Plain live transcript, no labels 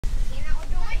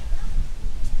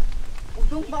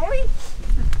Udong ba oy?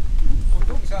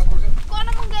 Udong isa ako. Ko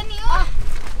ano mong gani oh?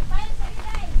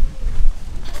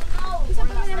 Isa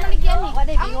pa may namaligyan eh.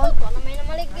 Wala bingon ko ano may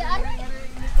namaligyan.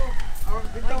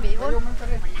 Bihon.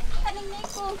 Kaning na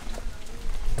ko.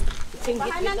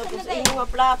 Singgit dito ko sa inyo nga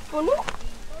plato no.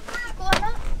 Ko ano?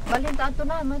 Balhin ta ato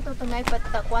na man to tungay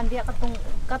patta kuan dia katong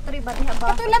katri ba diha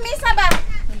ba? Kato lamisa ba?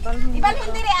 Balhin.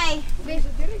 Ibalhin diri ay.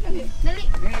 Dali.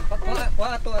 Ni wa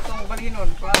ato atong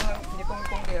balinon, kuha ni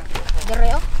kong dia. Dire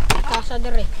oh. Kasa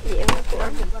dire. Iyan ko.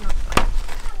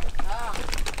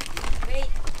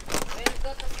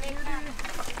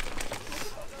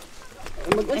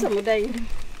 Mag-unsa mo day?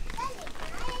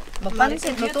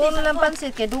 Mapansit, lutuon lang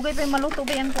pansit kay dugay pa maluto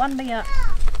ba yan kuan ba ya?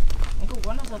 Ito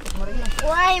wala sa tok Maria.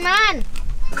 Uy man.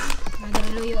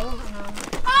 Nagluyo oh.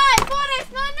 Ay, Forest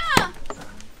no no.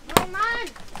 Ay man.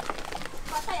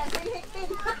 Patay ang silhig din.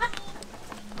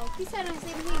 Oh, kisa lang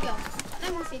silhig ah. Ano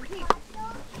mo silhig?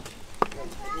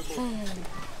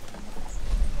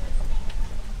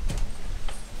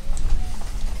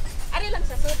 Ari lang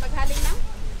sa suot maghaling na.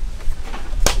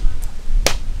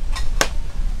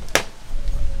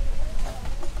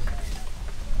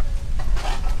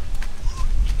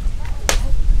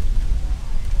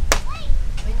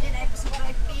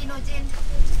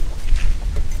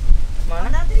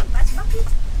 Mana?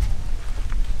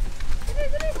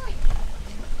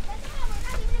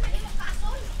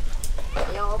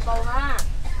 Ayaw upaw ha.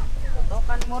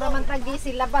 Tokan mura man tagi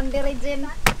sila bandere jen.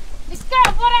 Mister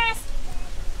Forest.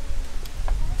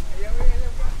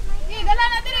 Dala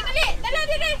na dali, dali. Dala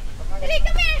dali. Dali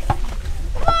kami.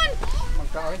 Come on.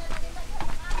 Magkaoy.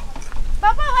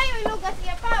 Papa, ayo ilugas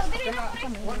siya pa. Dali na.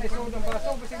 Wala iso ng baso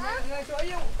basi na iso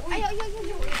ayaw. Ayo.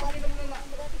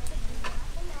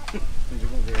 Hindi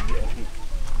ko ready ako.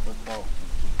 Topaw.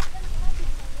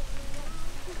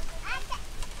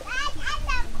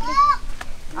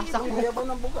 Asa ko. Ayaw ba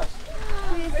ng bugas?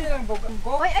 Ayaw ng bugas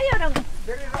ko. Oy ayaw nang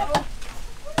Diri na ako.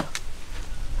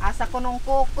 asa ko nung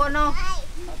koko no. O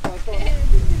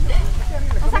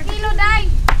sa kilo, Day.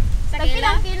 Sa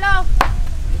kilo.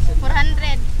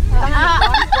 400.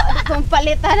 Kung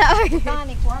palitan na oy.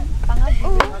 Tani kuan tangad.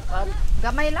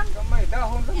 Gamay lang. Gamay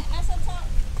dahon lang.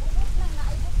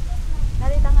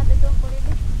 Dali tangad ito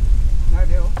kulibi. Na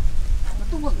dio.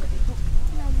 Matubag na dito.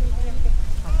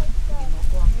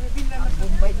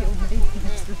 Bombay di umdi.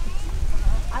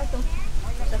 Ay to.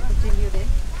 Sa kutsilyo din.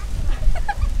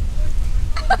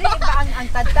 Di ba ang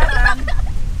tadtaran?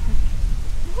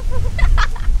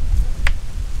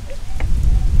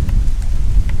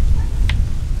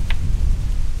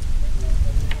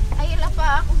 Ay, ila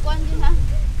pa ako kuan din ha.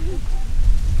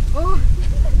 Oh.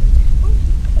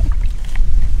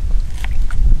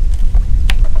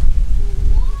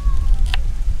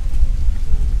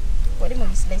 Pwede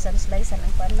mag-slice-slice ang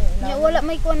pan may Ya, ilaw. wala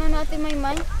may kuan na natin may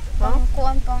Pang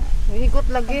kuan pang Higot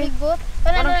lagi. higot.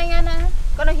 Kana na nga na.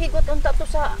 Kanang higot unta to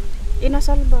sa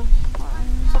inasal ba?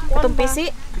 Sa kuan Itong ba? pisi.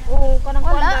 Oo, kanang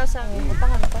kuan Wala. ba sa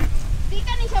utangan pa. Di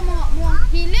ka ni siya mo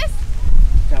hilis.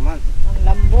 Saman. Ang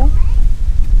lambong.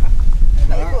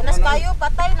 Nas kayo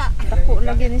patay na. Dako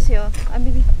lagi ni siya. Ah,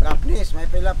 bibi. Lapnis, may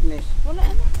pilapnis. Wala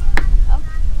ano.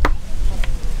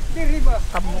 Diri ba?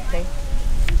 Kamot day.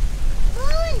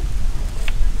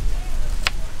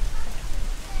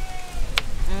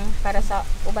 Para sa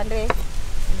uban re.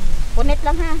 Punit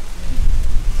lang ha.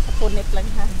 Punit lang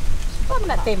ha. Pam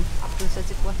na tim. Apil sa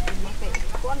sikwas.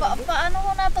 Paano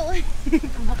mo na to?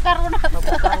 Bakaro na to.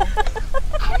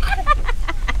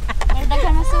 May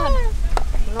daghan masud.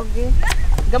 Lagi.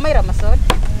 Gamay ra masod.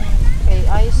 Kay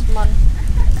ayos man.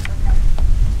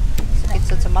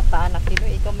 Sakit sa mata anak kino.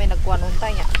 Ikaw may nagkuhan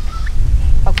untay nga.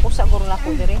 Pagpusa guro na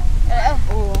ko diri.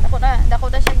 Oo. Dako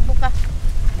na siya buka.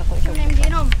 Dako siya. Ano yung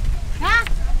ginom? Ha?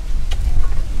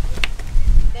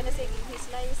 Dena sig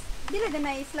slice. Dili din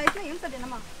na i-slice na yun pa din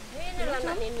naman. Ayun na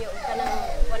lang ninyo kanang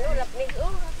wano lapnis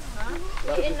oh. Ha?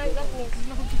 Diin lang lapnis.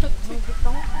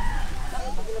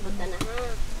 Buta na ha.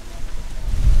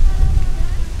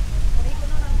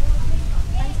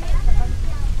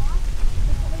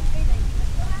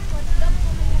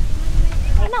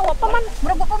 Ay na wa pa man.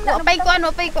 Mura pa man. Wapay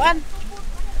kuan.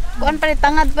 Kuan pa rin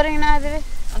tangad pa rin na dire.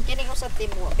 Ang kining ko sa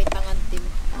team wa pitangan team.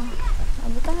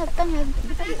 Tangad.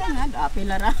 Tangad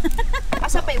apil ra.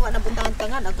 Asa pa iwa na buntangan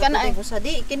tangan ang Kana ay. ko sa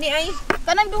di kini ay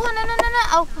Kanang duha na.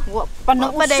 Aw. wa Pa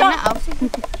day na aw.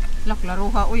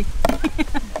 Laklaruha uy.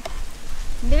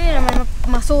 Dili naman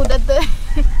masudad to.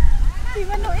 Di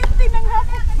ba no empty nang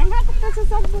hakot na sa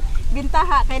sagbot.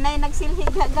 Bintaha kay nay nagsilhig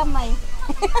gamay.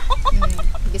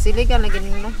 Gisiligan lagi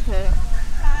nila.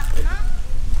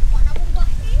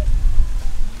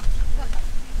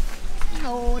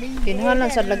 Kinhalan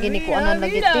sa lagi ni ko anan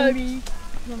lagi tim.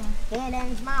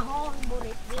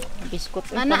 Biskot.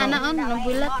 Ana-ana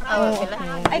nabulat.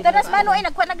 Ay, tadas mano ay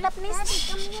nagkuha naglapnis.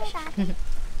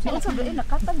 Saan sa doon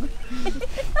nakatag.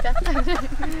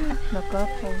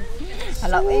 Nakakaw.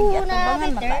 Alaw ay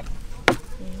yatumbangan maka.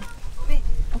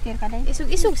 Okay ka dai.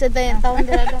 Isog-isog sa dayan taon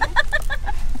dira daw.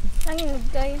 Hangin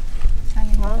kayo.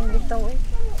 Hang bitaw eh.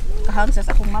 Kahang sa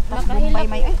akong mata. Bombay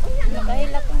may ay.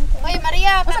 Nakahilak ko. Ay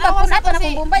Maria, Asa ba panawas punato na na si.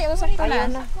 kung Bombay usok to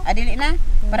na. Adili na.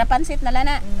 Para pansit na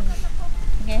lana.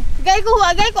 Okay. Gay ko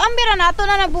ambira na ato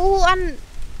na nabuhuan.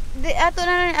 Di ato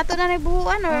na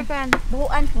nabuhuan or kan.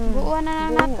 Buuan. Buhuan na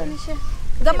nato ni siya.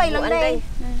 Gamay lang dai.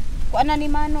 Kuan na ni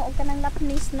mano og kanang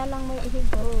lapnis na lang may ihig.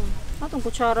 Atong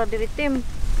kutsara diri tim.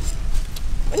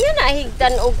 Ano na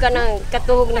higdan og kanang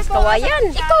katuhog na sa kawayan?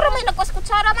 Ikaw ra may nagkuas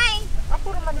kutsara may.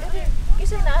 Ako naman diri.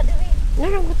 Isa na diri.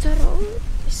 Narang kutsara.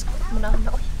 Biskot mo na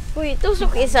na. Uy,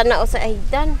 tusok isa na o sa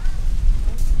higdan.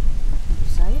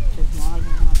 Sayot jud mo ay.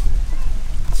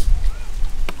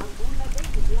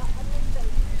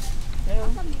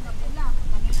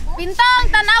 Bintang,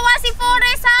 tanawa si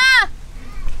Forest ha.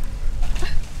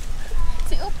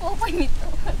 Si Upo pa nito.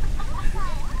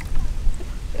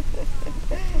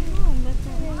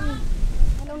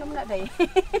 Ano naman na day?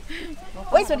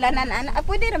 Uy, sudlanan ana.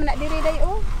 Pwede ra man na diri day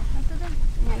oh. Ato dan.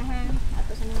 Yan ha.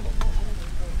 Ato sa mundo.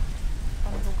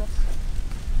 Panghugas.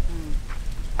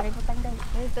 Ari butang day.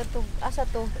 Ay to asa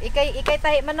to. Ikay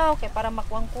tahi manok kay para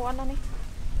makuang-kuan na ni.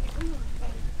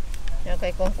 Yan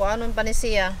kay kung kuanon pa ni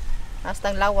siya.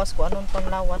 Hastang lawas ko anon pang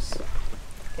lawas.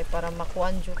 Kay para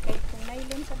makuan jud. Kung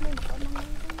nailin sa may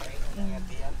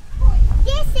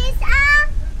This is a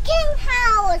king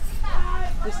house.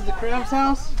 This is the crab's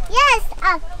house? Yes,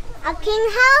 a king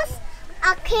house,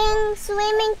 a king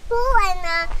swimming pool,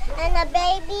 and a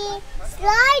baby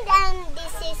slide. And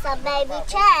this is a baby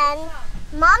chair and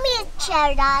mommy's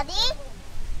chair, Daddy.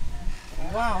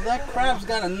 Wow, that crab's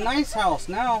got a nice house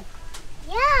now.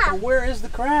 Yeah, But where is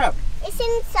the crab? it's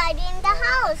inside in the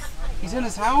house. He's in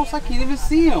his house? I can't even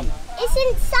see him. It's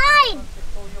inside.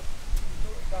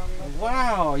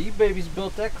 Wow, you babies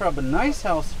built that crab a nice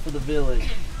house for the village.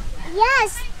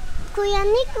 Yes, Kuya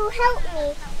Nico, help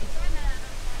me.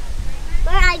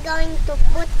 Where are you going to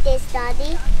put this,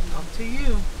 Daddy? Up to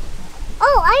you.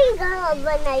 Oh, I have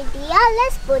an idea.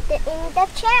 Let's put it in the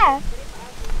chair.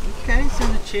 Okay, it's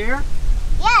in the chair.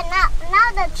 Yeah, now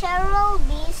the chair will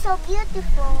be so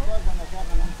beautiful.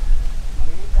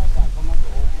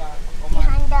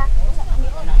 Behind the...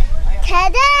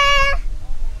 Ta-da!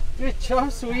 Good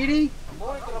job, sweetie.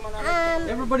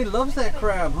 Everybody loves that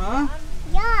crab, huh?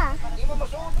 Yeah.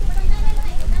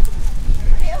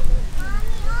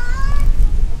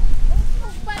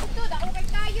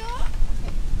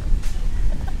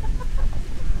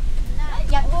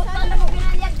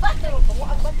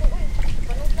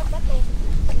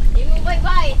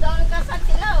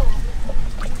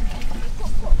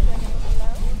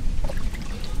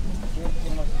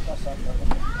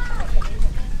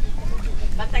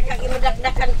 Patay kag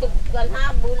imudakdakan tugkan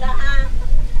ha, bula ha.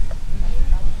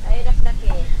 Ay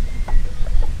dakdake.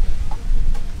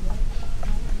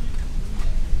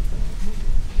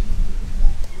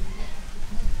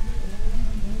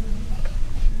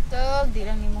 Tog, di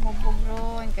lang ni mahubog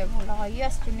ron. Kaya mula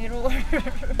kayas, tiniro.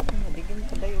 Digin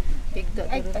ko dayo bigda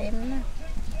Ay, diri. taim na.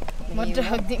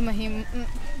 Madrag di mahim.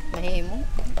 Mahimo.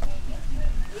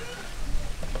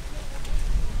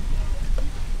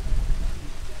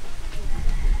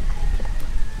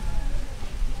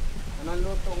 Anong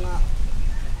luto nga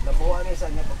labuan isa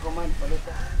niya pagkuman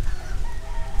paluto.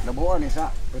 Labuan isa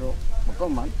pero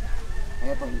pagkuman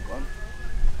ay pagkuman.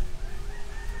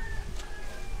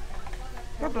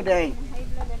 Kato day.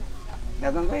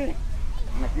 Dagang kay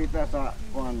nakita sa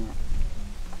kuan nga.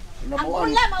 Labuan.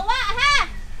 Ang mawa, ha?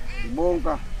 Buong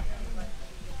ka.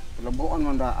 Labuan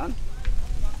man daan.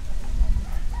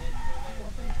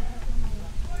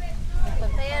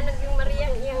 Pataya naging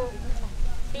Mariang iyang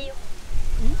tiyo.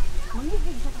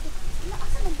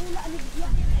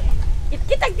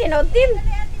 Kitag tinotim.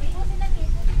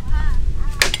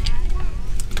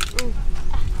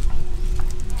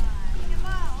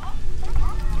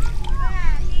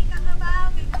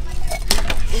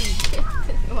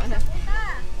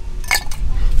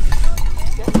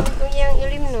 Ito yung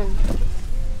ilim nun.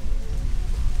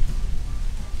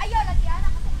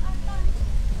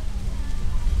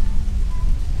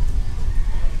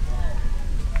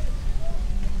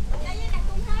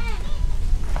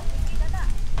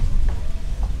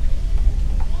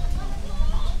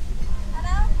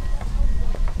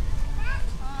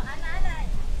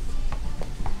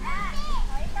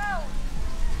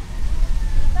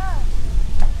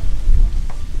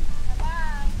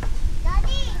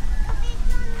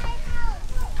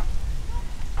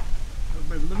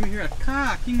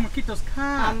 ka. King Marquitos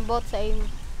ka. Ambot sa imo.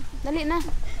 Dali na.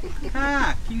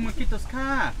 Ka. King Marquitos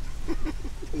ka.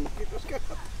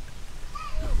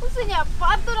 Gusto niya,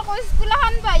 paato na ko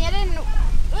eskwelahan ba? Yan din,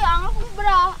 ang akong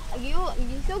bra.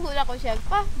 Gisugod ako siya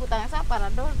pa. Butang sa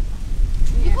parador.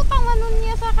 Gibutang manon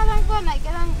niya sa kanang kuan ay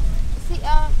kanang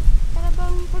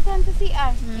karabang pultahan sa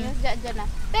CR. Yes, dyan na.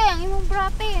 Te, ang imong bra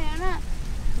te, na.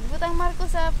 Gibutang marko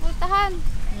sa pultahan.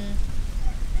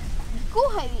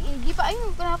 Kuha,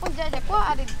 gipaayon ko na ako dyan.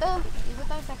 Kuha, dito.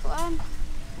 Gibutang sa kuan.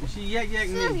 She yak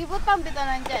Sir, me. gibutang bitaw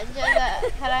nang dyan.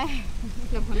 Karang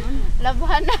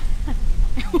labhanan.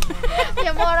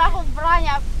 Yung mura akong bra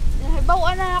niya.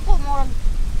 Bawaan na ako. Mura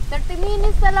 30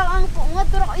 minutes na lang ang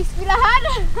pungat ako ispilahan.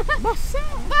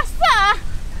 Basta.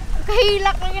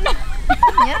 Kahilak lang na.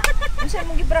 Nya, unsa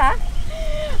mo gibra?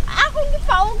 Akong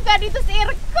gipaog ka dito sa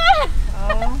aircon.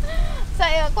 Oh, Sa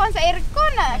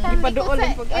aircon na. Ipaduol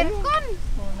ang pag- aircon.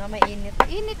 oh na may init.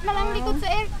 Init man ang likod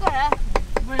sa aircon.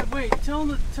 Wait. Tell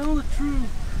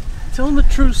the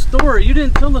true story. You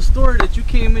didn't tell the story that you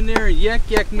came in there and yak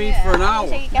me for an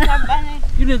hour. Sige, kasaban eh.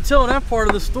 You didn't tell that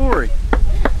part of the story.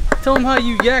 Tell them how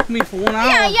you yacked me for 1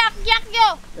 hour Yak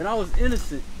yo. and I was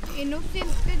innocent. Innocent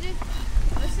ka dyan.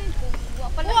 Wa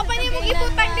pa niyo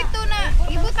gibutang dito na.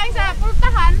 Gibutang sa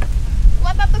pultahan.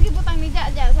 Wa ta to gibutang ni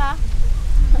Jaja sa.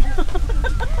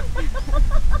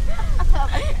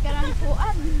 Karang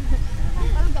kuan.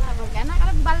 Talaga ako kana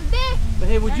karang balde. But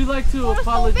hey, would you like to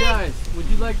apologize? Would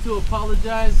you like to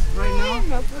apologize right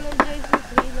now?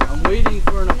 I'm waiting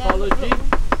for an apology.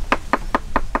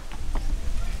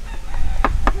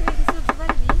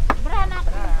 Bra na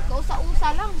ko usa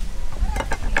lang.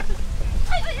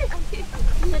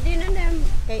 Sa din na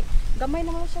kay gamay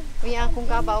na mo siya. Uy, akong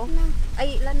kabaw.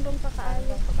 Ay landong pa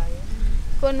kaayo.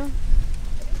 Kuno.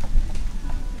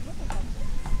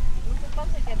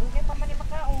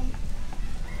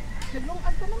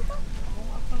 Naglungag ko man ta.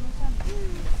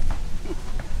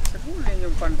 Sagulan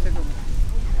yung pansit.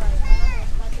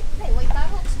 Way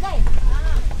carrots dai.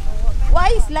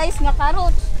 Why slice nga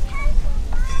carrots?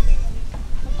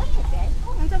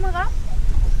 Unsa man ka?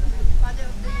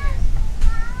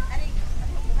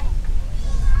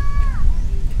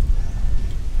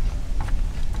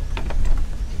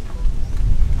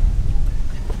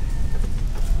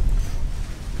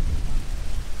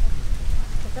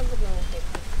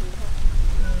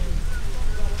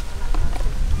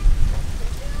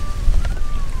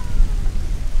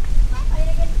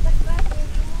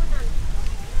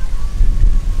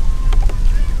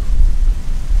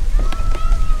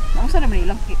 Nausa naman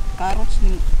ilang carrots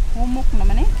ni humok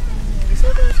naman eh.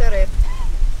 Isuot na sa rep.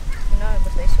 Na,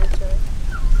 basta isuot sa rep.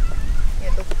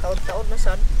 Yan, taod-taod na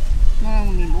sad. Mga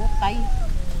nilutay.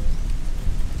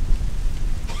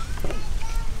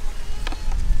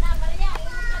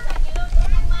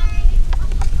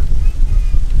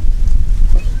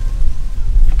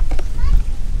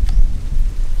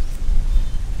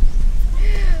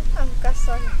 Ang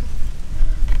kasal.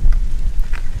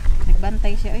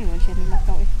 Nagbantay siya ay, wala siya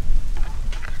nilakaw eh.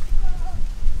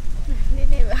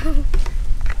 Hindi ba?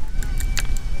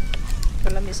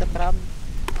 Kalami sa crab.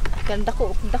 Kan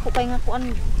dako kay nga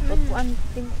kuan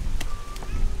ting.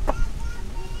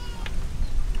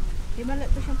 Di ba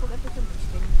to siyang pag-ato sa beach?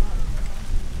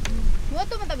 Wa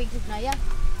to matabig sa naya.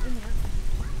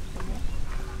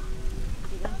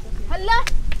 Hala.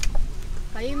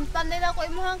 Kayimtan din ako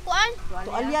imuhang kuan.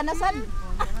 Tualya na sad.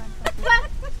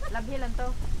 Labi lang to.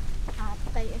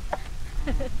 Atay eh.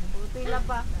 Butoy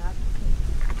laba.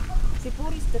 Si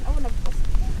Puris din, oh, nagpas.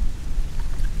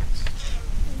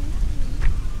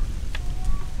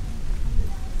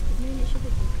 Hindi siya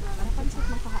dito. Para pansit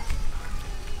mo kaha.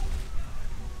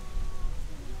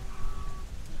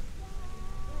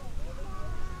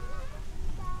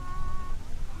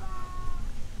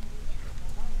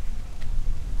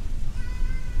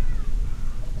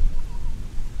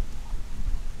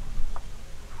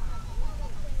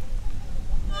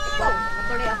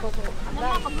 Tuloy ako ko.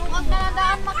 Maglungag na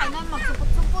nadaan makainan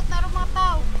magsupot-supot na rin mga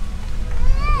tao.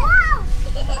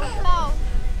 Tao.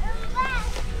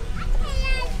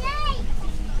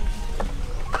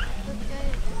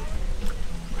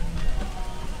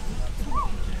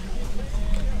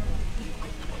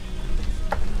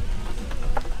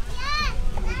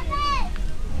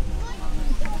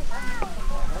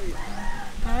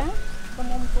 Ha?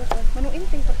 Kamumpo ko. Manuin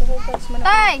ting patuhugas man.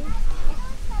 Tay!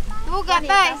 Tuga,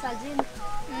 tay! Sa gin.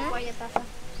 Kuya tasa.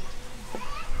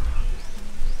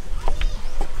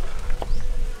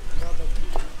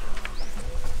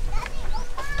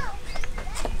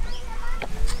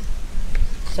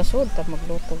 Sa sud ta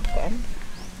maglutog kaan.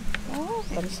 Oh,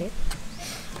 pansit.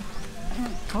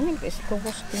 Hangin pa is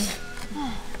kugos tin.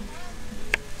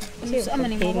 Sa man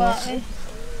ni mawa eh.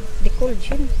 Di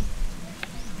collagen.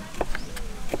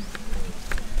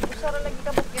 Usara lagi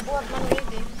kabuk gibuhat man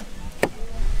ready.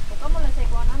 Kamu lang sa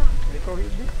kuan ana. Ikaw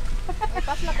hindi. Ay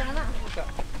pasla ka na.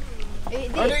 Eh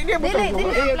di. Ano ini Dili,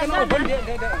 dili.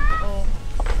 Oh.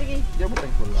 Sige. Dia bukan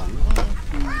pulang.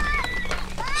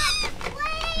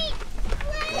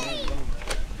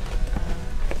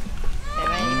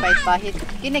 May ipait-pahit.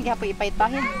 Kini gyapon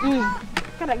ipait-pahit.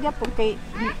 Kada gyapon kay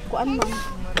kuan man.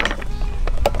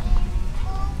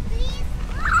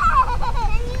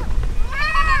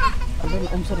 Ano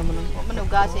umsa naman ang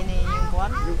Manugasin ni yung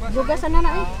kuan. Dugasan na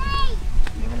na eh.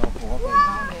 Hindi mo na po ako.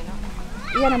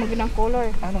 Iya na maginang color.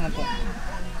 ano man to?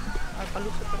 Ay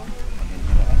palusot ro.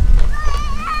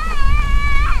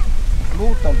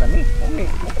 Lutang tani. Umi.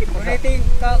 Guniting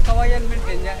kawayan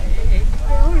bilkin niya.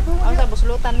 Ang sa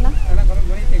buslutan na. Anak ko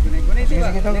guniting ba? Sige,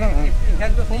 sige, tayo lang, ah.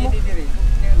 Ihanto sa diri.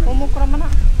 Humukra man na.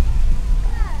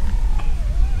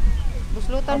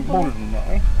 Buslutan po. Bol na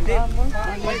eh. Hindi.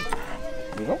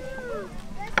 Dilo.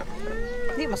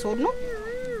 Di masud no.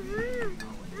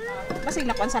 Basig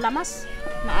na kuan sa lamas.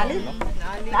 Naali.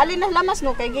 Naali na lamas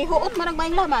no kay gihuot man ang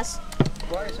maing lamas.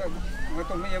 Wa isa mo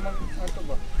to may amang ato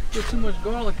ba? Get too much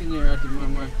garlic in there at the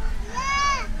moment.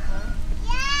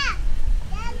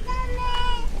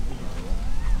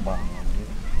 Bang.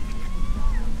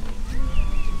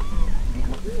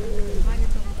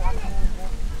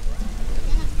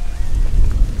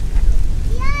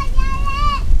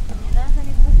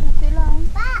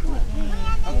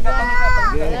 Ang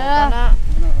kapang Na.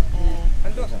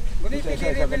 Ando. Guniting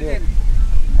diri bilkin.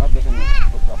 Apa sih?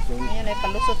 Production. Ayan ay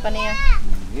palusot pa niya.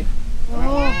 Ini.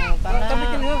 Oh, kana. Tabi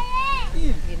kin ha.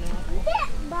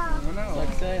 Ano?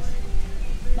 Success.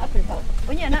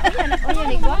 Unya na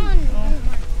ni kuan.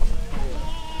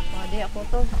 Oh, di ako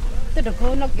to. Ito dagho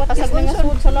nagpasagon nga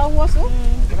sud sa lawas oh.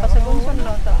 Pasagonson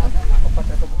daw ta.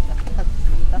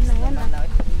 Tas na yan.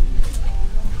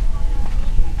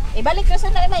 Ibalik na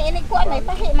sana may inig kuan may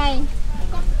pahi may.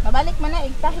 Mabalik man na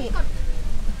igtahi.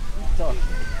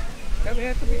 Sabi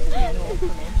ato bi.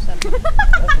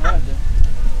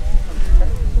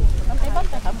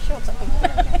 Bantay-bantay ham shot sa pag.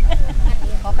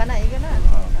 O kana iga na.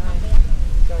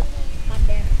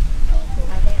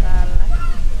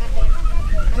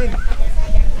 Jin.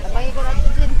 Tabangi ko na to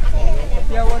Jin.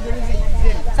 Piyawa diri si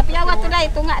Jin. Sa piyawa to dai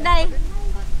tunga dai.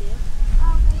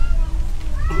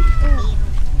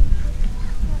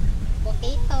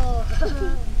 Potato.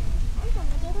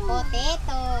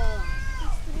 Potato.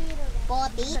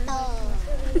 Potato.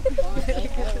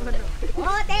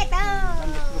 Potato.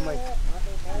 Lumay.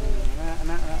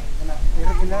 Ana.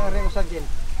 Ira ginare usag Jin.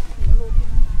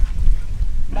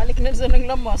 Balik na sa nang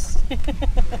lamas.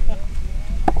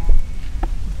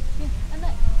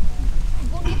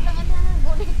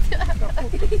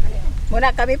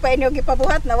 Muna kami pa inyo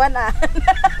gipabuhat na wana.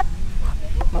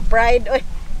 Ma-pride oy.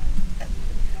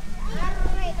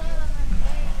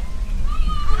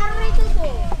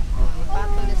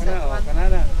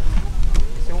 Kanana.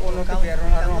 So uno to pero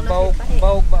ano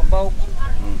bawog.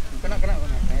 Kana.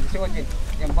 Si Ojin.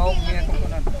 Yang bawog niya tong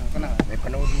kana. May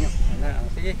panood niyo. Ana,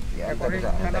 sige. Ya, Ako rin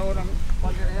sa- kanaw ng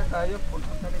pagdiriya tayo.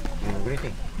 Punta rin.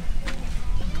 Greeting.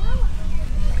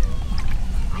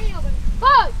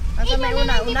 Asa may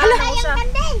una na usa.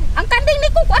 Ang kanding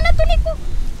niko kuan na to niko.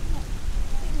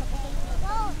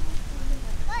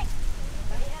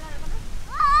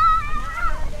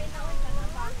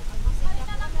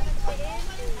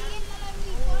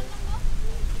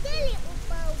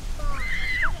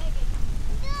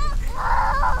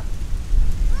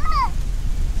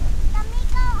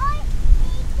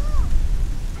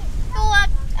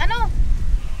 Tuwag ano?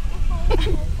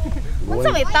 Unsa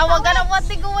may tawag ka na what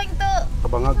they going to?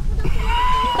 Kabangag.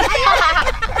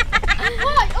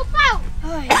 Hoy, upaw.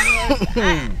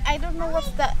 I don't know what's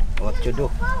that. What you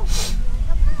do?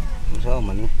 So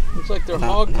man. Looks like they're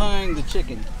hog tying the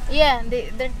chicken. Yeah,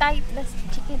 they're tight. That's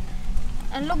chicken.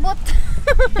 Ang lubot.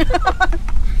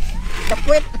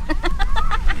 Kapwet.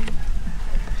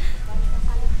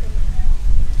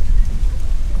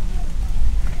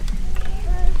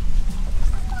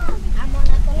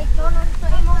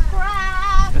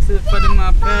 That's it, putting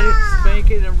my pat it,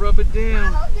 spank it, and rub it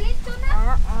down.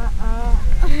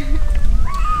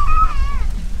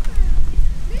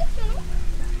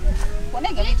 Wala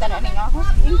galitan na ning ahos.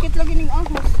 Ingkit lagi ning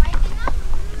ahos.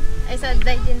 Ay sa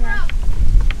dayjin ha.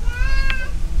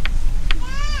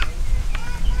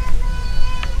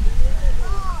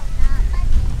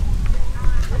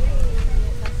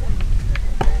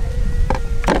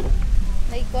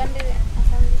 Naikuan dire.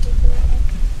 Asal dito.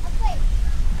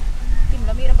 Tim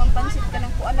lamira pang pansit ka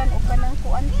ng kuanan o ka ng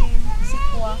kuan tim.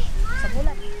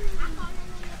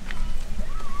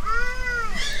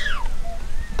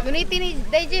 Quality ni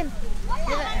Dajin.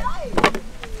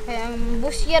 Kaya ang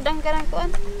busyad ang karang kuan.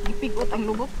 Gipigot ang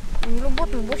lubot. Ang lubot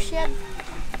mo busyad.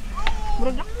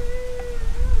 Murag na.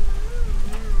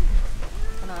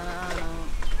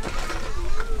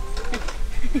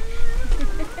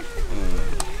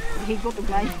 Higot og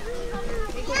guys.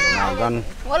 Magan.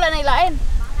 Wala na ilain.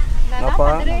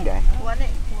 Napa? Dai. Wala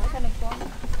sa nagkuan.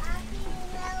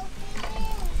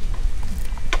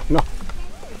 No.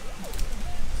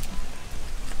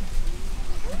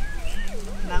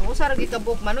 Nang usa ra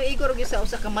gikabuk manok igor gyud sa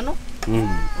usa ka manok.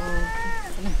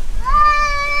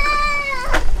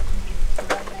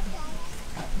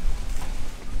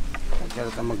 Kaya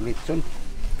ta maglitson.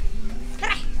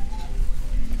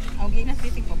 Ang ginas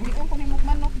titig pa buhion ko nimo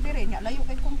manok dire nya layo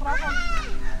kay kumprahan.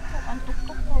 Ang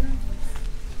tuktok kon.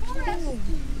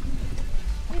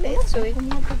 Letsoy. Kung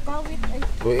mga pagkawit ay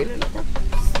Kuil.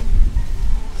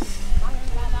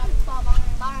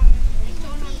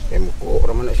 Kaya mo ko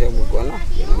raman na siya bukuan na.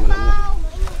 Di naman mo.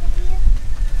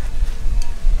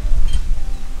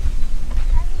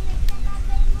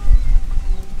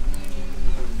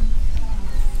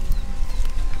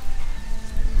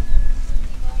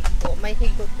 O may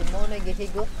higot mo na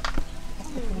gihigot.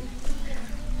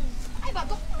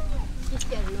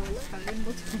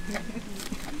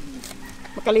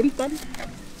 makalimtan.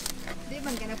 Di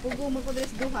man kana pugo mo ko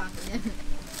dres duha.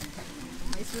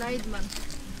 May slide man.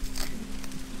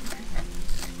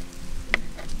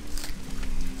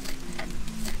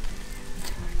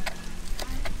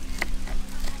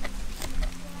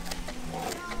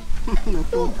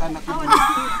 Natug anak ko.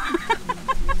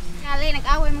 Ngali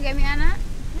nag-away mo kami ana.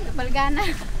 Balgana.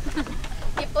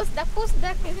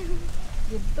 Ipusdak-pusdak.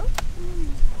 Dito.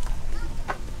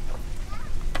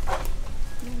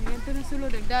 Yan to na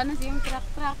sulod. Nagdana siyang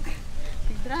truck-truck.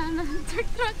 Nagdana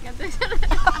truck-truck. Yato siya.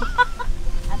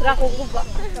 Atra ko ba?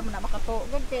 Kamu na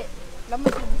makatuog kay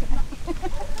lamas mo siya.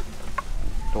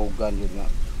 Tugan yun nga.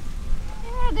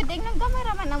 Gading ng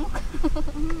kamera man ang mukha.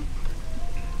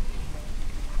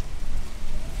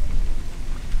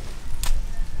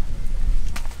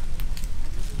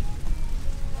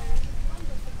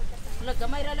 Wala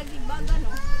gamay ra lagi baga no.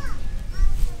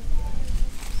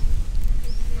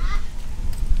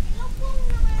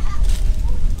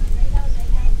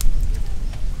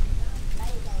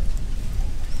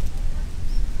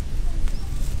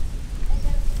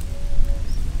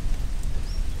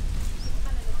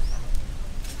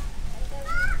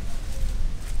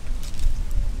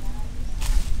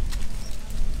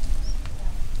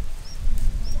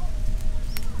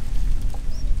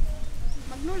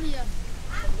 Magnolia.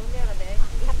 Dunya ra day.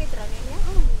 Ihapit ra niya.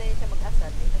 Dahil siya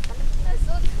mag-asad.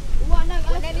 Nasod. Uwa na.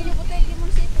 Wala ninyo butay di mo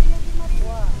sito inyo di mo rin.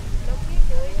 Wa. Loki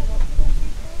joy.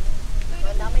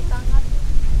 Wala may tangan.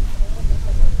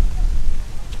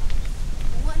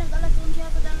 Uwa na alas 11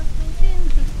 pa alas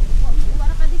 20. Uwa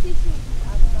na ka desisyon.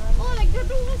 Oh,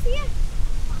 nagduduha siya.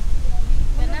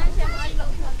 Kana siya malo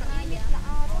sa kanya.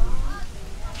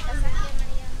 Sasakyan na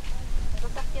yan.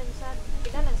 Sasakyan sad.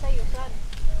 Pinalan sayo sad.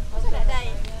 Sada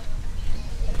day.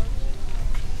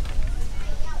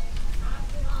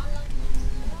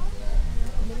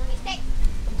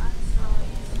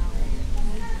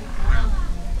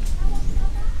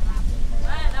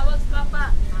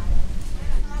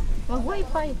 Mag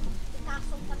wifi.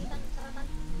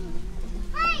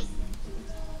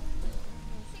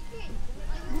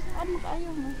 Ano kaayo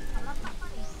mo?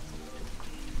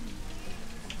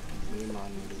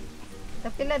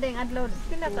 Pila ding adlaw.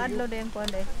 Pila ka adlaw ding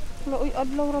kuan day. Wala uy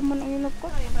adlaw ra man ang ilap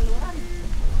ko.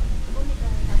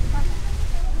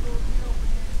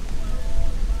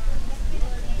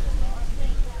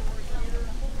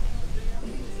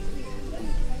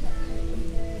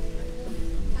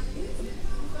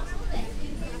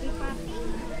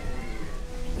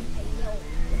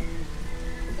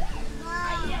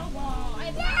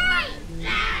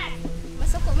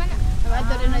 Masuk ko man.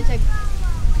 Ato din na siya.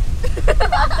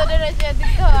 Ato din na siya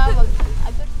dito ha.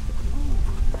 Ato.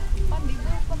 Pandi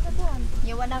ba pagkatuan?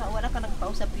 Nya wala ka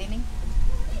nagpausap cleaning.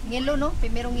 Ngilo no,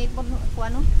 primerong ngipon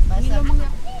kuan no. Basa. Ngilo mga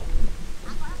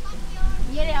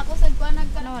Yari ako sa kuan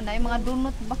Ano na yung mga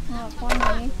donut ba nga kuan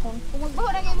na ngipon. Kung magbaho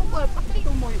na kayo mo kuan, paklik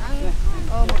mo. Ang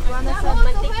Oh, magkuan na sa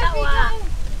mantika wa.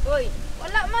 Uy,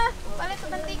 Wala ma. Palit sa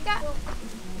mantika.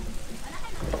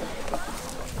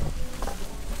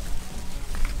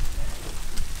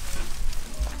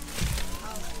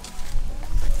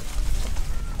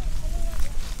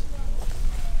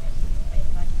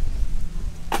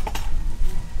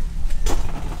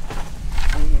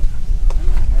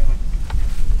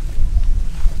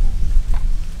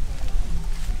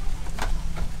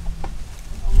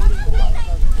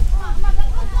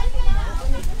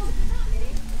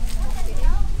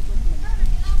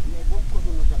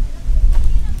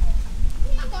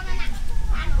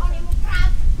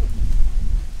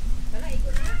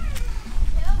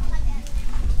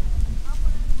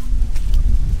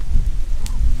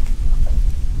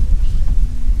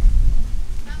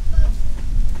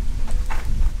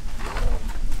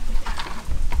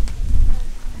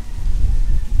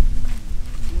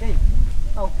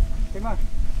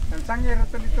 iro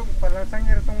to dito, palansang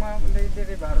iro tong mga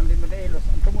diri ba, aron di madailos.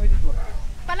 Ang tumoy dito.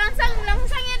 Palansang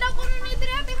ya daw kuno ni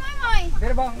dire ati moy.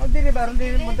 Diri ba, diri ba, aron di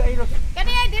madailos.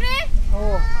 Kani ay dire.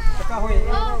 Oo, sa kahoy.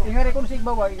 Ingari ko si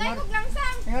babaw, Dai ko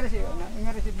langsang. ingari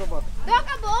si babaw. Do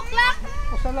ka buok lang.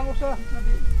 Usa lang usa.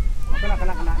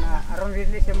 Kana na aron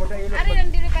release mo dailos. Ari lang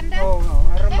dire kanda. Oo,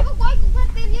 aron Dai ko kuy ko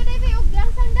kartilyo dai og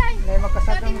langsang dai. may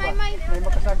makasagam ba? May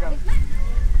makasagam.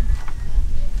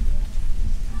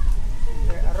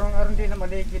 Aron di na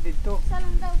maligid dito.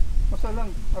 Salang daw. Usa lang,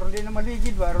 aron di na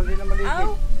maligid ba? Aron di na maligid.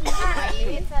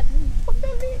 Ay, sad.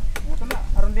 Pagdali. Ito na,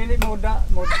 aron dili moda.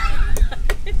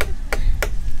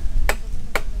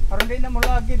 Aron di na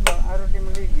malagid ba? Aron di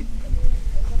maligid.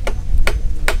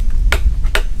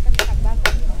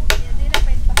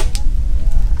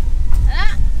 Ana.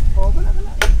 Oo, kana.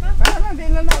 Kana lang, di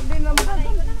na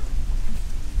malagid.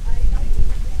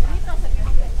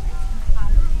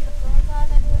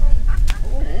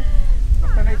 Oo,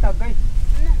 basta na itagay.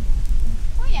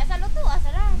 Kuya, sa luto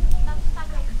asara.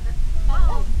 Tagay.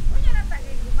 Oo. Kunya na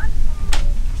tagay guman.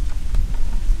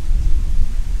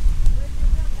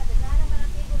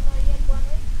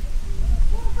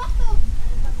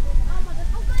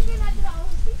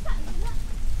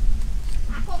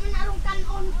 Ako man arong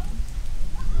kanon.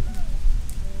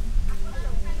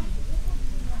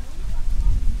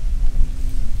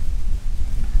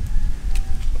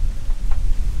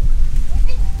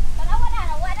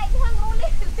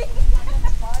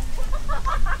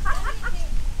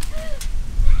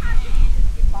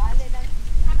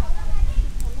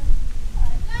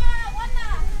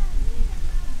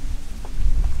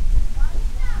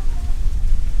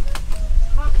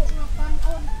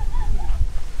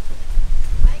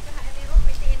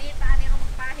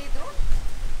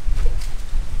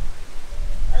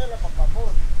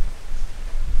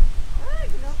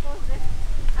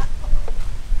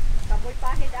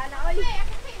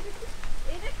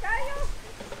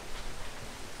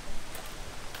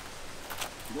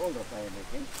 Doon ka tayo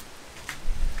natin.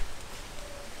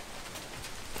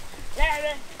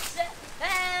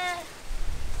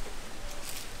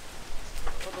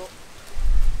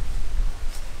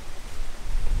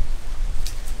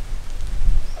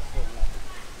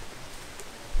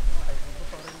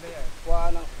 Kuha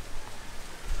ng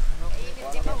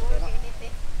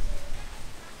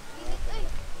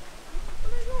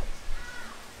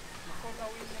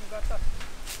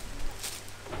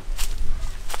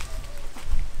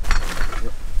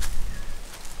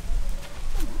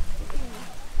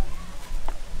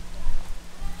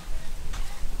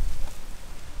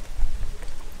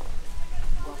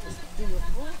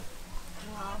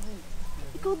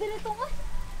Ikaw din ito nga.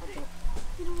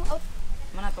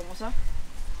 Mana to mo sa?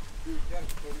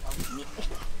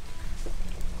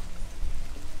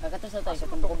 Kagato sa tayo,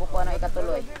 kung bukuan na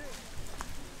ikatuloy.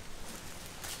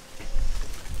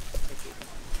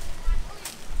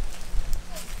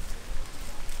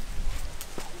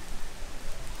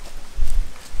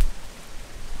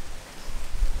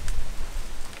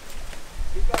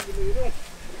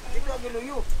 Ikaw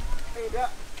giluyo. Ay da.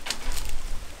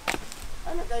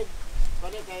 Ano kay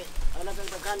ano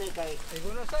kang dagani kay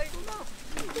Iguna sa iguna.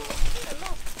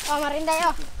 Oh, marinday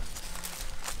oh.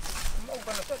 Mao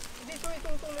ka na sa. Dito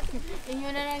itong tulit. Inyo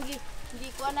na lang di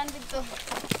kuanan dito.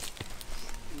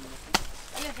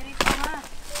 Ayo, dito ha.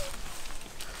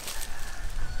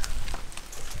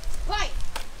 Hoy!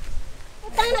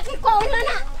 Utang nakikuha na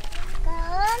na.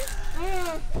 Kaon?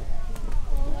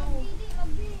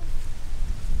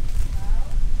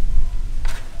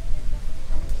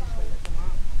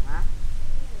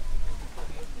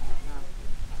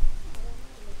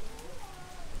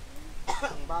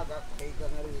 ang baga kay ka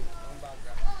nga rin ang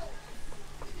baga.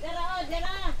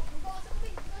 Dara.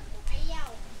 Ayaw.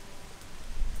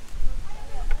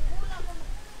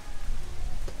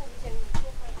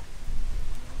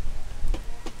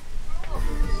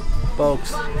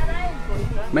 Folks,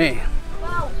 man,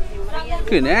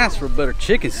 couldn't ask for a better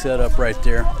chicken setup right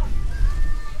there.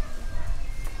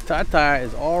 Tai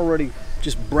is already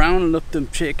just browning up them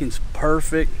chickens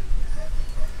perfect.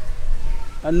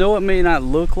 I know it may not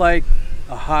look like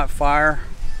a hot fire,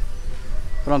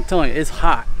 but I'm telling you, it's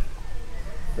hot.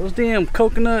 Those damn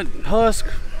coconut husk,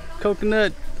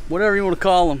 coconut, whatever you want to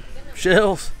call them,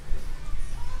 shells,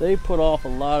 they put off a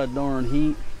lot of darn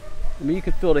heat. I mean, you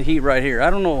can feel the heat right here. I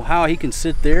don't know how he can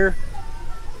sit there.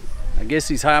 I guess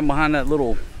he's hiding behind that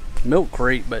little milk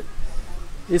crate, but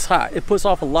it's hot. It puts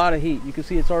off a lot of heat. You can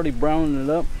see it's already browning it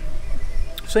up.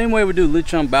 Same way we do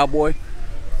lechon bao boy.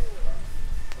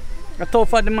 I told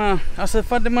Fatima, I said,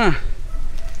 Fatima,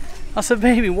 I said,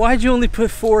 baby, why'd you only put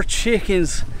 4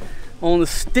 chickens on the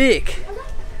stick?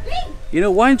 You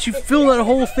know, why didn't you fill that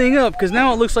whole thing up? Because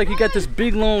now it looks like you got this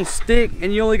big long stick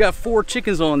and you only got 4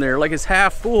 chickens on there, like it's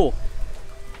half full.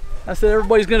 I said,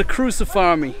 everybody's gonna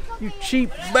crucify me. You cheap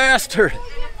bastard.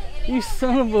 You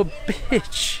son of a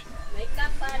bitch.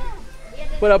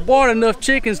 But I bought enough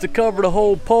chickens to cover the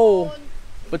whole pole.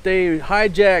 But they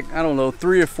hijacked, I don't know,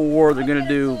 3 or 4. They're gonna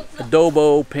do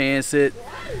adobo, pants it.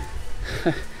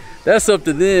 That's up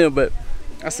to them, but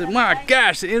I said, my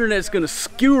gosh, the internet's gonna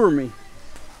skewer me.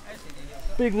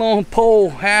 Big long pole,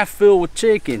 half filled with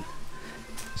chicken.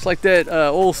 It's like that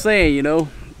old saying, you know,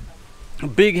 a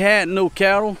big hat, no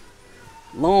cattle,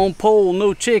 long pole,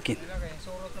 no chicken.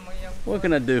 What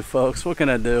can I do, folks? What can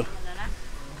I do?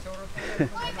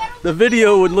 The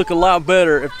video would look a lot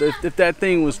better if that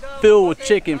thing was filled with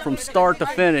chicken from start to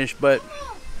finish, but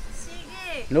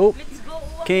nope,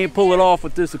 can't pull it off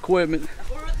with this equipment.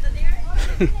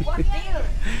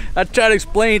 I tried to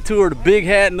explain to her the big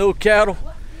hat, no cattle.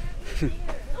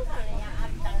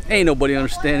 Ain't nobody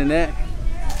understanding that.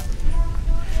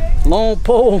 Long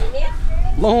pole,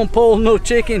 no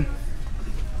chicken.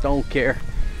 Don't care.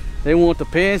 They want to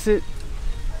pants it.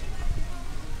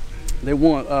 They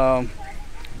want, I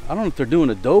don't know if they're doing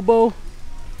adobo.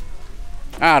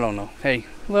 I don't know. Hey,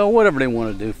 well, whatever they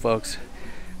want to do, folks.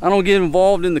 I don't get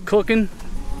involved in the cooking.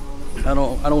 I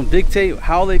don't dictate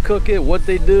how they cook it, what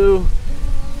they do.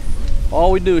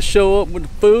 All we do is show up with the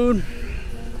food,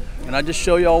 and I just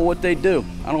show y'all what they do.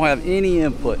 I don't have any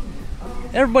input.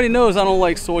 Everybody knows I don't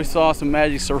like soy sauce and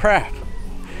magic syrup.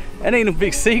 That ain't a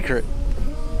big secret.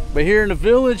 But here in the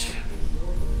village,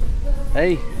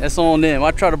 hey, that's on them.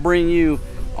 I try to bring you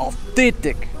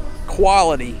authentic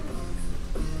quality,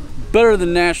 better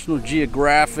than National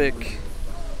Geographic,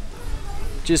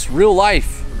 just real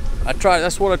life.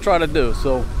 That's what I try to do.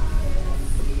 So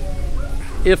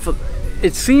if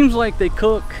it seems like they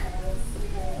cook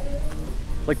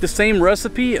like the same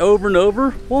recipe over and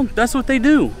over, well, that's what they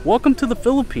do. Welcome to the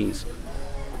Philippines.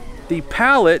 The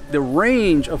palette, the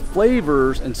range of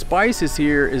flavors and spices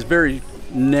here is very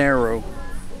narrow.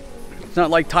 It's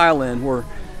not like Thailand where,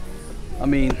 I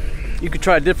mean, you could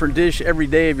try a different dish every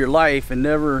day of your life and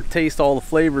never taste all the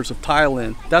flavors of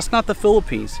Thailand. That's not the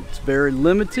Philippines. It's very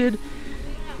limited.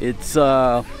 It's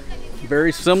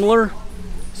very similar.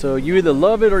 So you either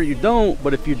love it or you don't,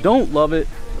 but if you don't love it,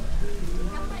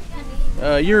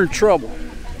 you're in trouble,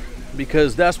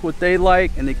 because that's what they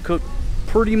like, and they cook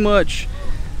pretty much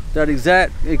that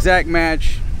exact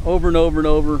match over and over and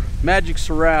over. Magic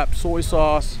syrup, soy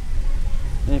sauce,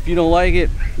 and if you don't like it,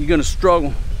 you're gonna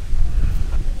struggle.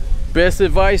 Best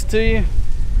advice to you,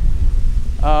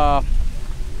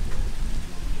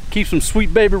 keep some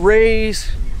Sweet Baby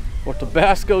Ray's or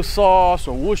Tabasco sauce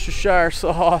or Worcestershire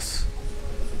sauce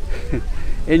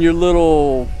in your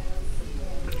little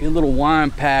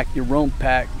wine pack, your rum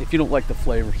pack, if you don't like the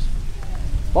flavors.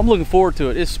 I'm looking forward to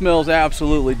it. It smells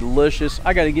absolutely delicious.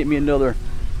 I got to get me another.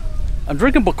 I'm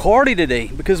drinking Bacardi today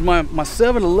because my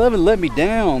 7-Eleven let me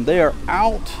down. They are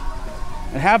out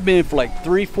and have been for like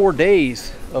 3-4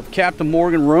 days of Captain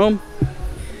Morgan rum.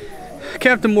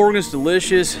 Captain Morgan's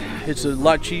delicious. It's a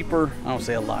lot cheaper. I don't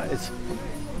say a lot. It's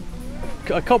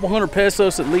a couple hundred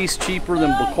pesos at least cheaper than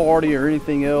Bacardi or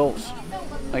anything else.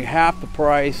 Like half the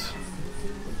price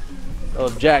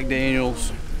of Jack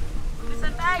Daniels.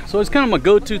 So it's kind of my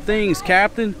go-to things.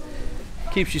 Captain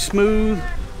keeps you smooth,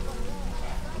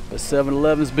 but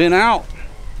 7-Eleven's been out.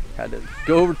 Had to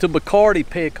go over to Bacardi,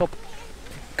 pay a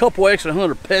couple extra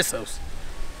 100 pesos.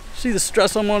 See the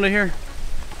stress I'm under here?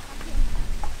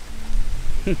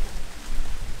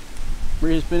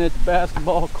 Maria's been at the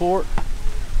basketball court.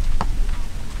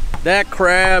 That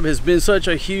crab has been such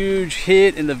a huge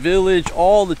hit in the village.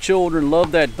 All the children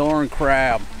love that darn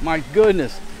crab. My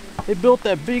goodness. They built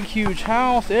that big huge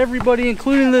house. Everybody,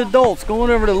 including the adults,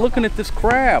 going over there looking at this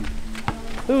crab.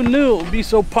 Who knew it would be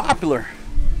so popular?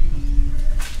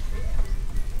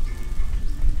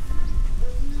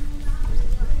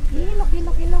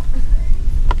 Ilok.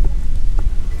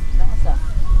 Nasa?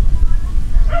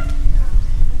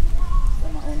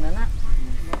 Mauna na.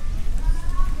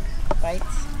 Right.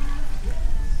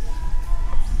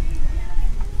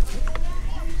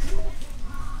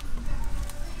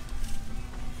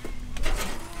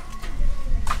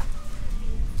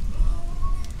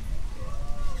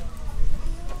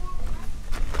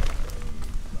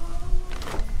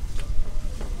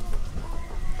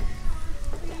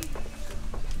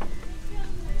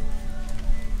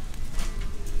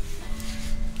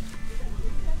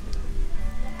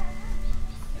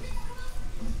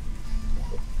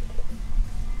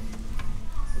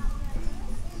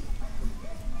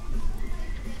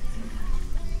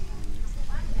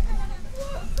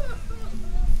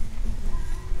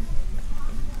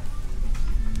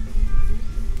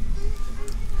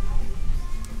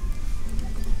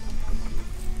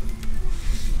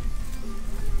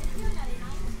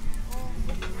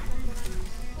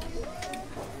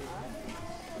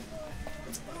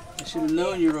 Should have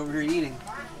known you were over here eating.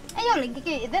 Ayaw, lagi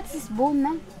kay, that's his bone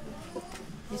na.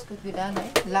 This could be done, eh?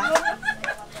 La.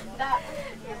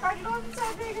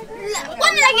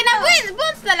 Kung lagi na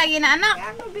bones na lagi na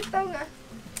anak. Bitaw nga.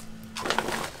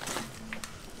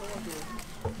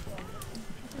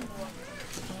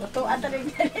 Ito ato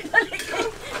rin balik.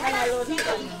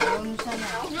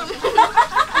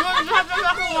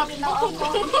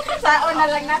 Saon na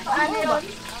lang nato ani ron.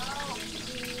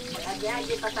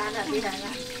 Adi pa sana din nga.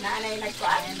 Naanay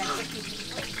nagkuan nagsikip.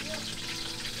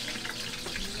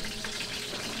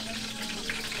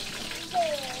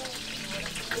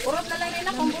 Urot na lang rin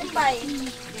akong Bombay.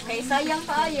 Kay sayang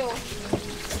tayo.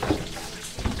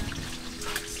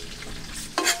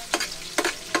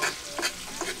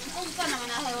 Unsa naman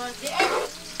na hewan di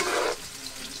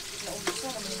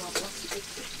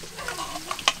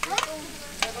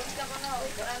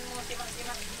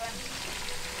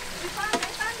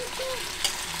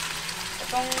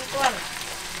Itong kuwan.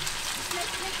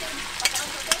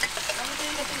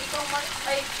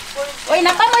 Uy,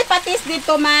 napamoy patis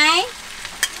dito, May.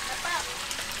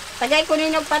 Tagay ko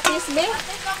ninyo patis, be.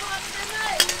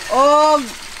 Og,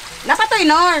 napatoy,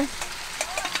 Nor.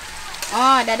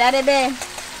 Oh, dadade, be.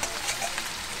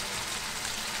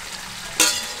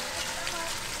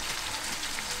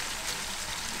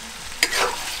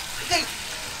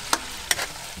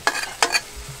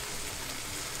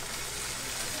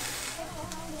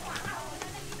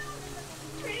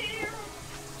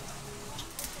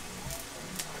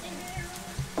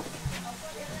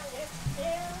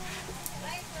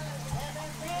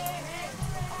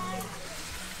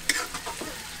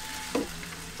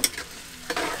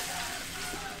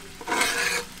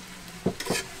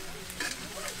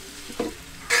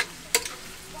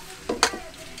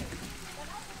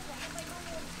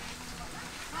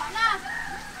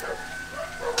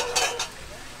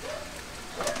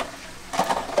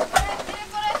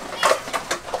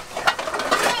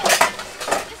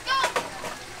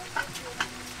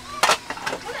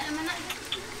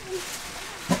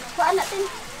 Kuan natin.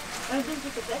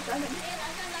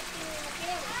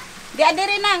 Di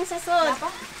adiri nang sa sod.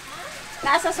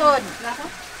 Naa sa sod. Nasa?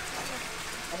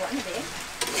 Awa na di.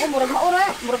 Oh, murag maura,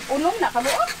 murag unong na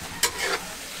kabuo.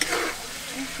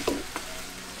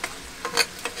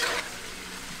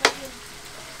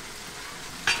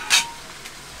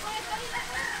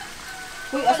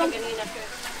 Uy, asam kanina.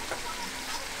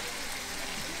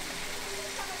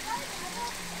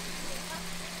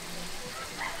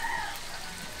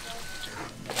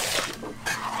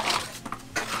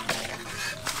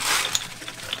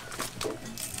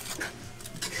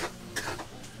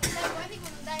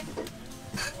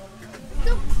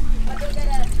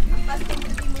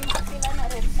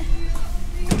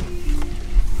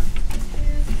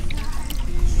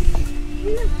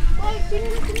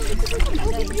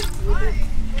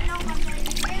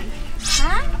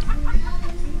 Ha?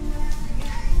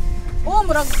 Oh,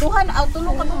 murag duhan aw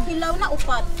tulo ka tong hilaw na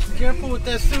upat. Careful with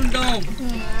that sundong.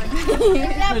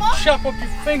 Gonna chop up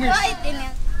your fingers.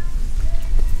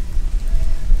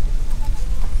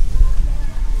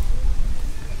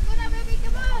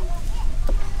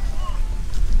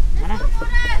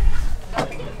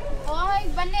 Oy,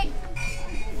 banig.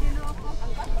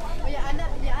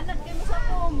 Ya anak kay mo sa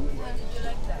pom.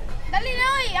 Dali na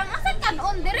oy, ang asa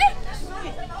kanon dire.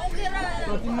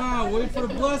 Fatima, wait for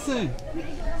the blessing.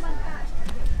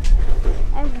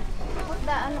 Ay,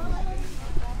 puta ano.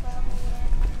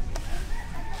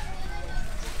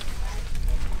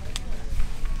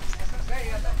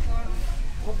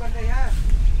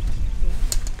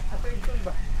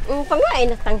 Pangain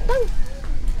na tangtang.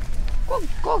 Kog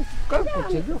po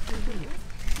siya.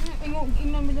 Ingog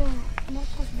ina mi daw.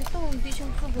 Marcos dito, hindi siya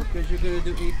sugot. Because you're gonna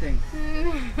do eating.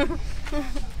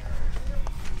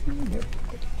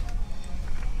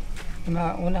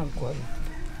 Unang kuwan.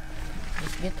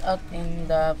 Just get out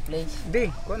in the place. Di,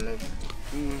 kuwan na.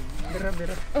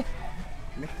 Bira.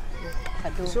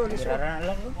 Aduh, Sorry.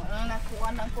 biraran lang.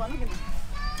 Ang kuan.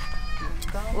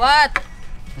 What?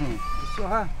 So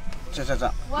ha.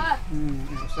 Sa. What?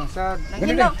 Isang sad.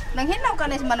 Nanghinaw ka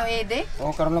na si Manoede.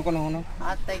 Oh, karon lang ko na hunong.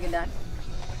 Atay gadan.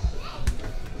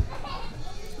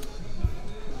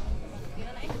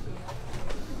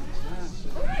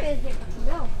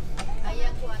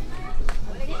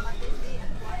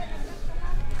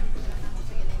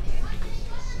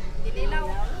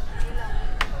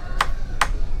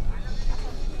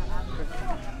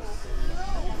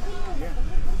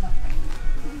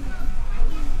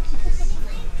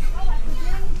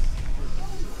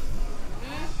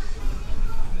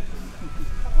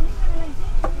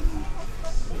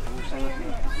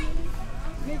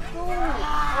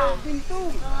 Pintu.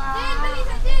 Din, dali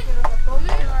sa din.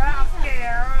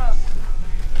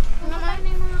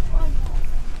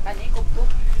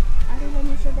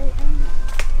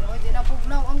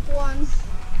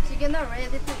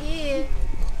 ready to eat.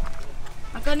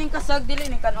 Ang kaning kasag dili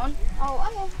ni kanon. Oh,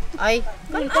 ano? Ay,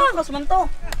 kanon kas man to.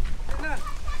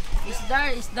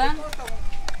 Isda.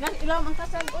 Gan ilam ang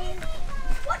kasag oy.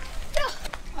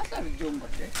 Asa rin jumbo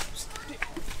eh.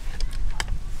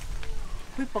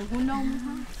 Uy, panghunaw mo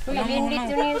ha. Nilindit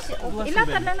yun yung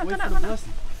Ilatan lang na Wait kana. for the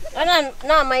blessing. Ano,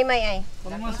 na, may ay.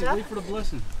 Pamasi, wait for the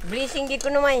blessing. Blessing di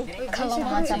ko na may.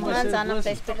 Kalamangan sa ng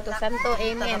Espiritu Santo.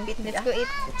 Amen. Let's go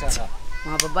eat. Kutsara.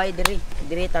 Mga babae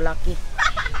diri talaki.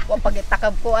 Wa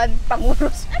pagitakab kuan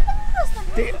panguros.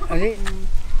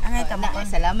 Angay tamo kay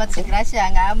salamat sa grasya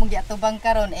nga among giatubang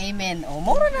karon. Amen. O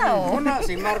mura na o. Una,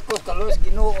 si Marcos Carlos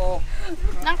Ginoo.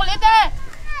 Nang kulite!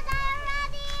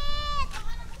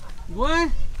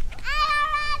 What?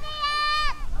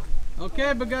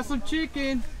 Okay, but got some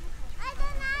chicken.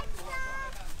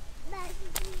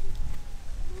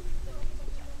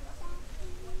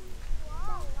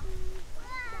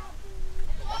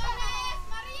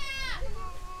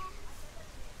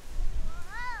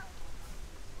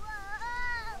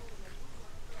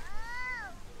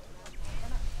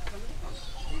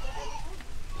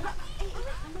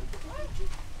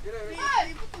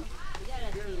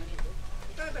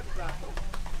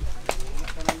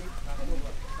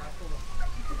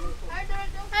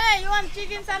 Hey, you want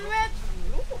chicken sandwich?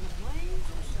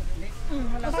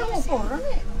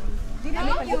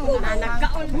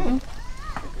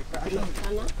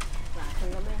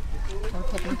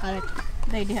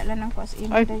 Dai diha lang ang kuas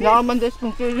Ay, naman des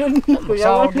kung kailan.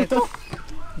 Magsaw dito.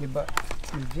 Di ba?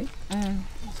 Hindi.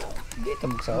 Dito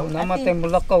magsaw. Namatay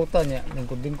mo lakaw ta niya.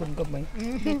 Lingkod-lingkod ka ba?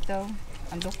 dito.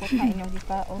 Ang dukot na inyong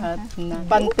gikaon. At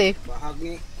pante.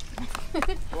 Bahagi.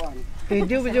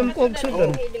 Hindi ba yung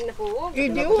pagsudan?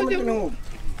 Hindi ba yung...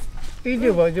 Hindi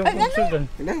ba yung pagsudan?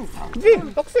 Hindi,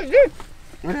 pagsudan.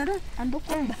 Ang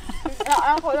dukot.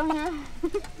 Ako lang na.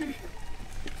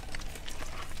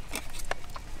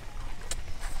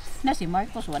 Na si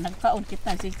Marcos wa nagkaon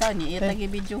kita si kaon ni ita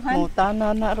gibidyohan.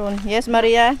 Tana na ron. Yes,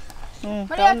 Maria.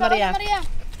 Maria, Maria.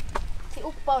 Si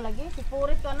Upaw lagi, si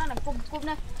Purit ko na, nagpugkub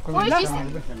na. Uy,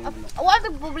 wag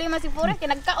problema si Purit,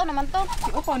 kaya nagkaon naman to.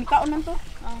 Si Upaw ni kaon man to.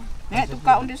 Eh, to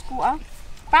kaon dis ko ah.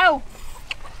 Pau.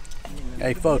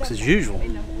 Hey folks, as usual,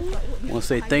 I want to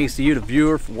say thanks to you, the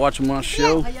viewer, for watching my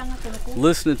show,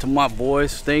 listening to my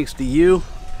voice. Thanks to you.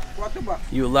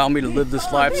 You allow me to live this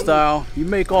lifestyle. You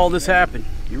make all this happen.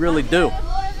 You really do.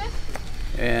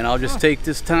 And I'll just take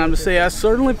this time to say I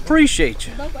certainly appreciate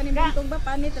you.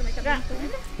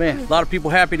 Man, a lot of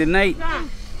people happy tonight.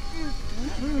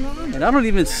 And I don't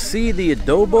even see the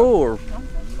adobo or,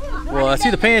 well, I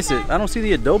see the pancit. I don't see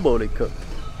the adobo they cooked.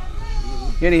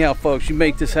 Anyhow, folks, you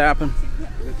make this happen.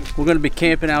 We're going to be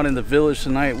camping out in the village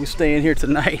tonight. We're staying here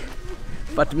tonight.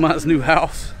 Fatima's new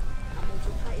house.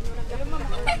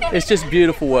 It's just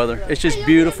beautiful weather. It's just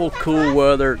beautiful, cool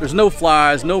weather. There's no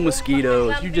flies, no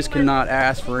mosquitoes. You just cannot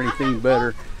ask for anything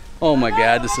better. Oh my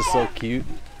God, this is so cute.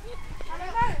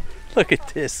 Look at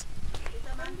this.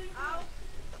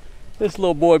 This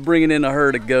little boy bringing in a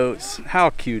herd of goats. How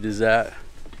cute is that?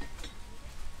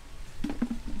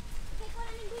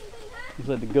 Looks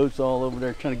like the goats all over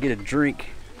there trying to get a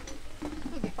drink.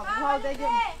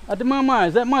 Ate Mama,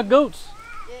 is that my goats?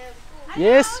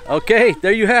 Yes? Okay,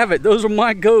 there you have it. Those are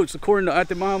my goats, according to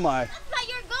Ate Mama. That's not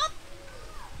your goat?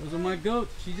 Those are my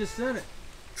goats. She just said it.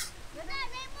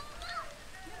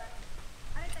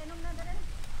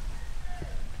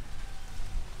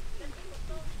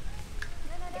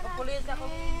 Pulis ako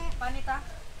panita.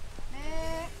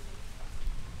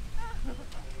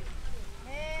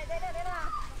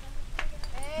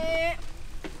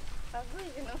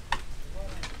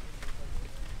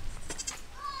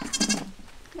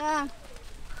 Yeah.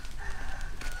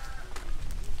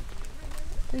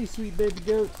 Hey, sweet baby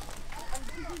goat.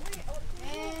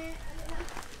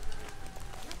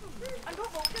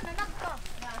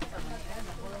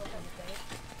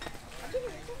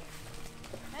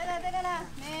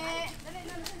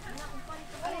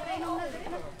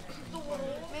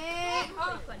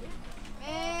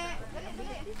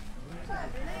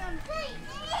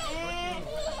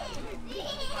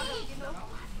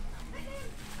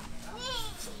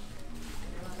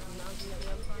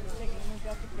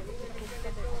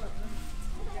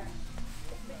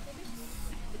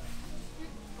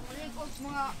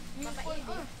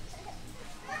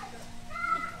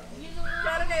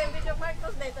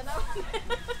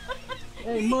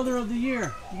 Hey, mother of the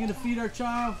year, you gonna feed our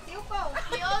child?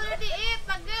 We already ate,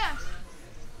 lagi.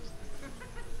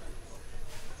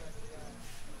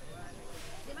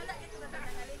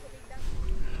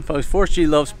 Folks, Fortunately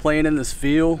loves playing in this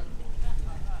field.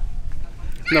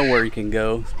 Nowhere you can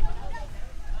go.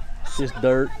 It's just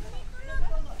dirt.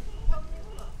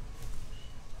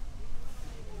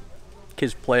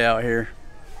 kids play out here.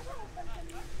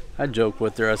 I joke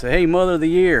with her. I said, hey, Mother of the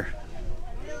Year,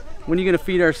 when are you going to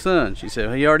feed our son? She said,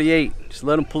 well, he already ate. Just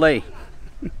let him play.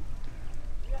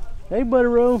 Hey,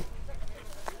 Buttero.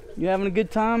 You having a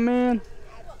good time, man?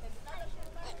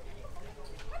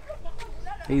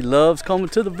 He loves coming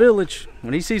to the village.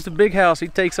 When he sees the big house, he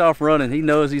takes off running. He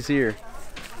knows he's here.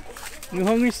 You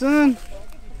hungry, son?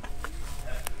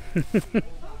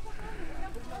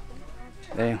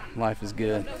 Damn, life is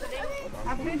good.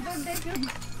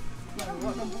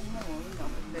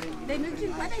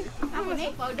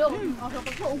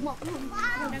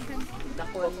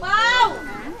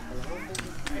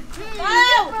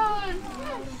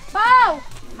 Pau!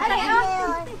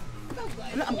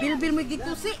 Wala, ang bil-bil mo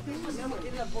dito si.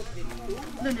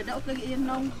 Nadaot lagi yan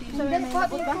nung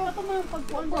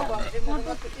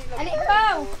Ali,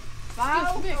 Pau!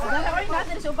 Pau! Dala ko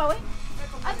natin sa upaw eh.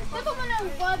 At ito mo lang,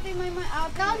 pati may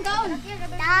out. Down.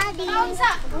 Daddy.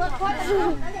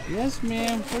 Yes,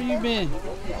 ma'am. Where you been?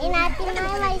 In Ate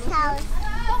Mai's house.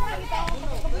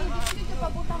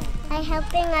 I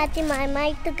helping Ate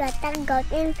Mai to get the goat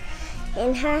in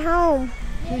her home.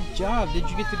 Good job. Did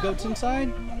you get the goats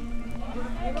inside?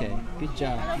 Okay, good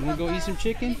job. You want to go eat some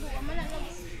chicken?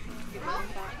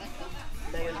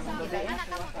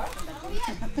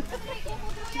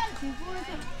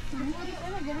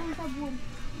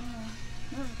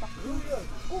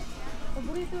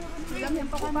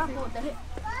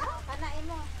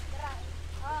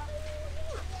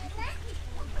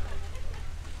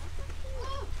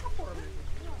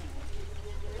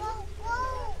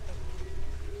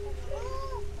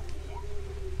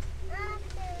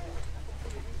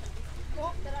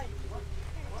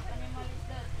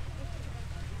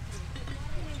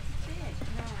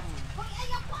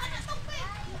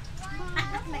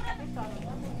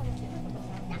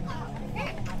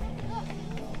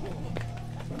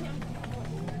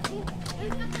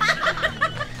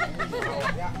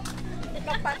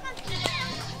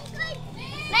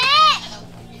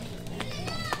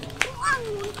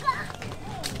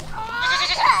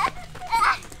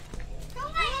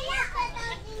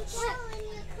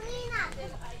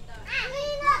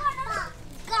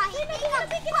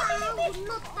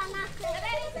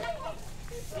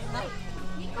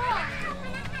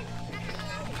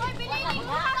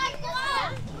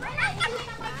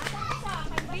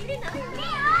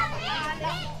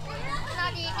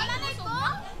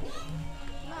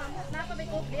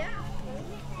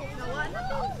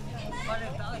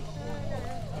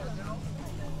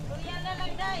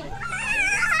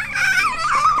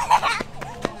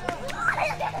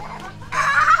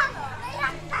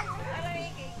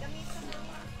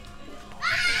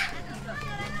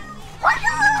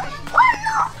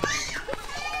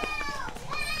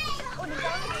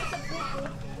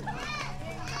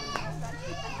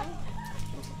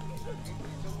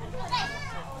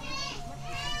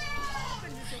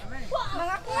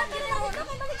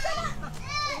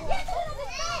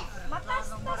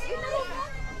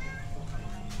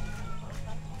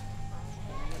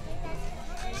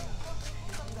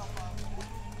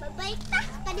 Baik tak,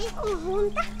 tadi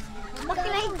muntah.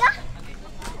 Maklay ka.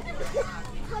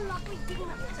 Hala ko hindi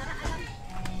na sara alam.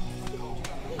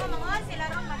 Mga sila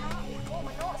ron mano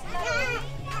sila.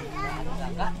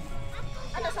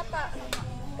 Ano sa pa?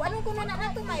 Kuan ko na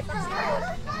nato may pagsipot.